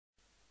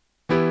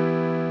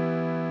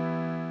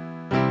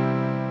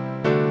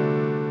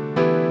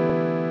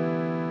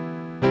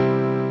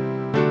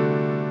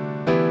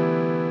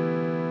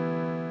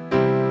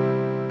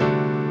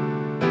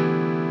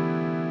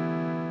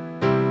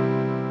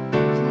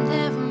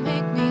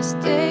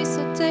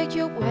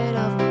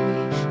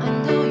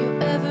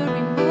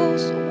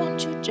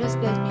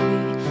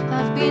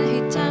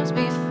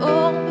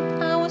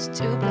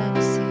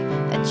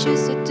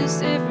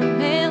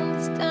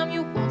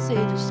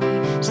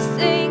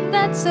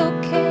that's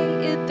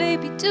okay. Yeah,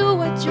 baby, do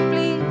what you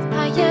please.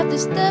 I am the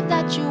stuff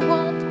that you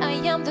want, I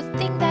am the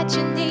thing that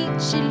you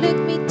need. She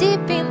looked me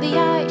deep in the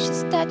eye,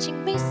 she's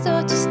touching me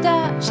so to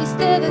start. She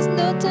said there's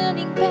no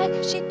turning back,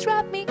 she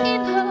dropped me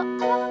in her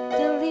arms.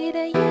 The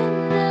leader, yeah,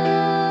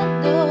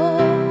 no,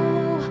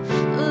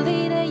 the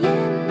leader,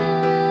 yeah,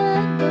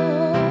 no,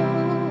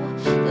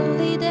 the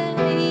leader,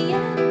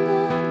 yeah,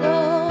 no,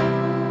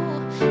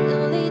 the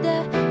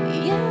leader,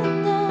 yeah,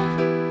 no.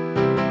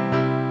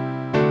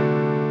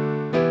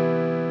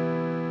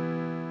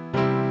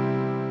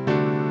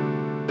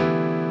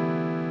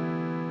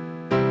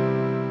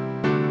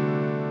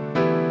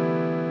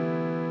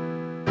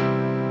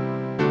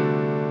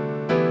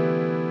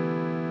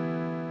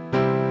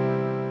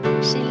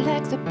 She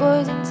likes the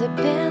boys in the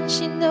band,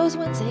 she knows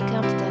when they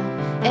come down.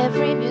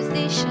 Every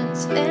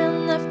musician's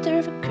fan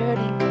after the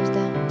curtain comes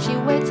down. She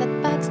waits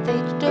at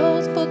backstage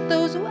doors for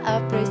those who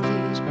have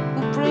prestige,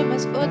 who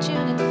promise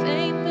fortune and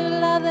fame, a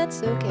life that's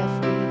so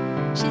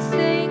carefree. She's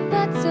saying